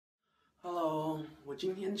我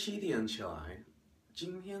今天7点起来，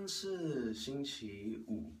今天是星期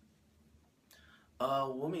五。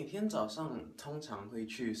我每天早上通常会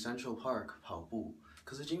去 Central Park 跑步，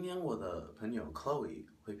可是今天我的朋友 Chloe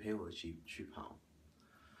会陪我一起去跑。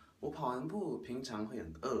我跑完步平常会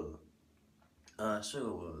很饿，所以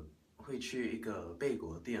我会去一个贝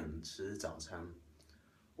果店吃早餐。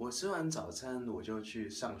我吃完早餐我就去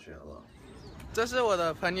上学了。这是我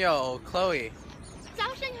的朋友 Chloe。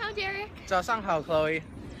早上好 ，Derek。早上好 ，Chloe。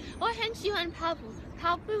我很喜欢跑步，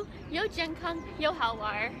跑步又健康又好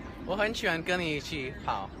玩。我很喜欢跟你一起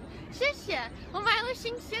跑。谢谢，我买了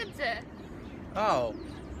新鞋子。哦，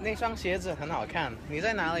那双鞋子很好看，你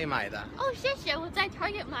在哪里买的？哦，谢谢，我在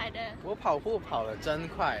Target 买的。我跑步跑得真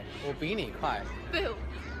快，我比你快。不，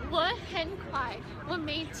我很快，我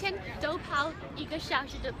每天都跑1个小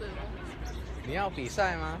时的步。你要比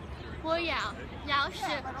赛吗？我要是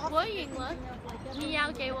我赢了，你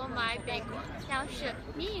要给我买贝果；要是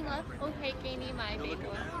你赢了，我会给你买贝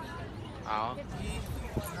果。好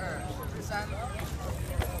，1、2、3。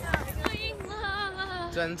我赢了。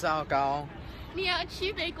真糟糕。你要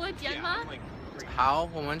去贝果店吗？好，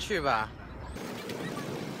我们去吧。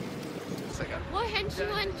这个。我很喜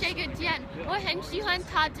欢这个店，我很喜欢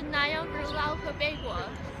它的奶油乳酪和贝果。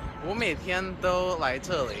我每天都来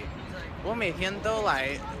这里，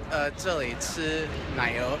这里吃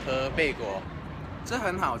奶油和贝果，这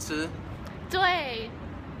很好吃。对，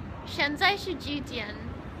现在是几点？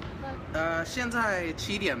现在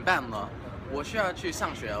7点半了，我需要去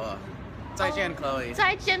上学了。再见 ，Chloe。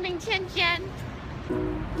再见，明天见。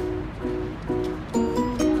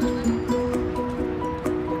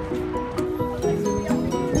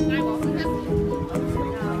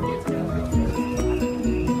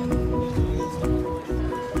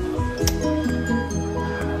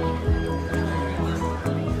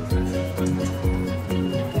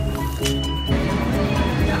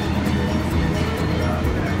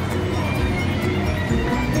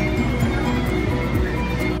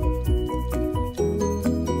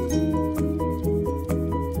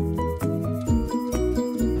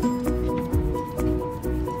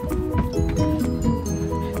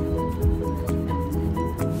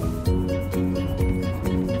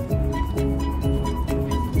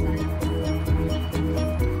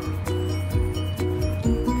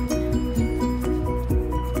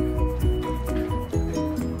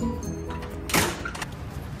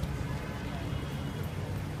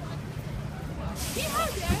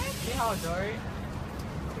你好 ，Jory。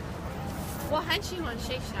我很喜欢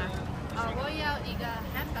Shake Shack，我要一个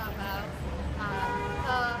汉堡包，和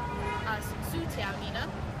薯条，你呢？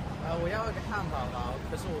我要一个汉堡包，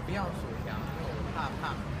可是我不要薯条，因为我怕胖。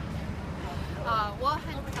我很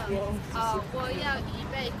渴，我要1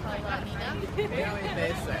杯可乐，你呢？我要1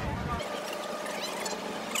杯水。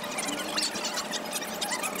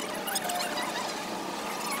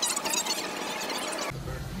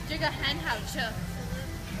这个很好吃。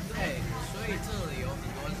对，所以这里有很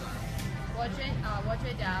多人。我觉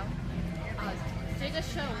得，这个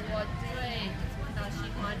是我最喜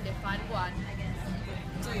欢的饭馆。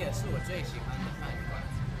这也是我最喜欢的饭馆。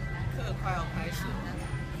课快要开始了。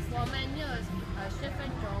我们有10分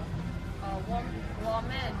钟，我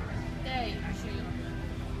们得去。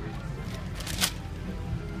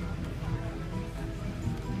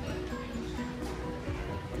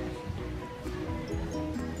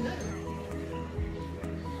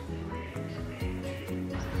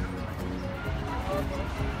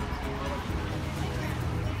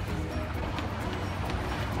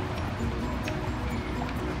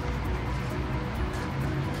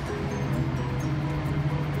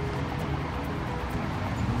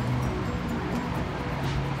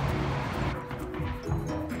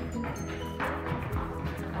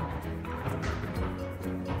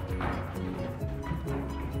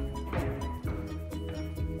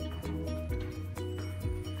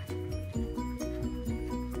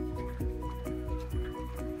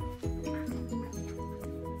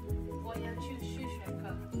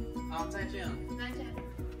好，再见。再见。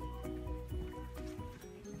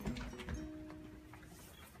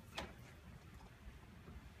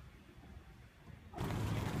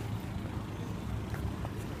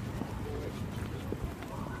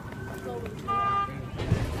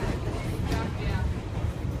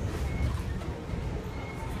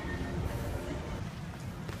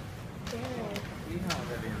你好，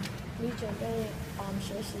这边。你准备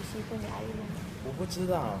学习西班牙语吗？我不知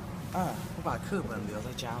道我把课本留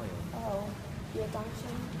在家里了。哦，别担心，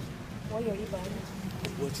我有一本。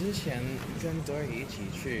我之前跟 Dory 一起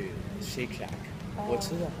去 Shake Shack，我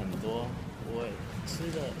吃了很多，我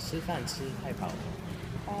吃饭吃太饱了。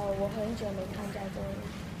我很久没看到Dory。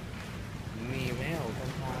你没有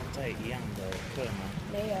一样的课吗？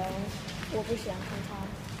没有，我不想和他，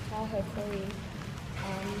他和 Chloe，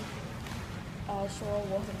说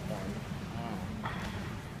我很笨。嗯。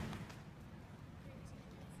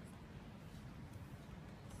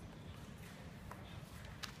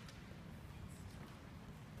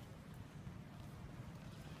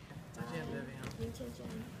再见 ，Vivian。明天见。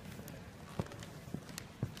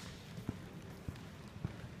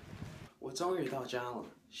我终于到家了，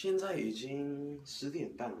现在已经10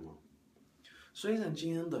点半了。虽然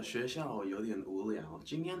今天的学校有点无聊，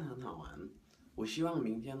今天很好玩，我希望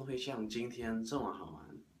明天会像今天这么好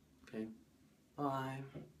玩。OK，拜拜。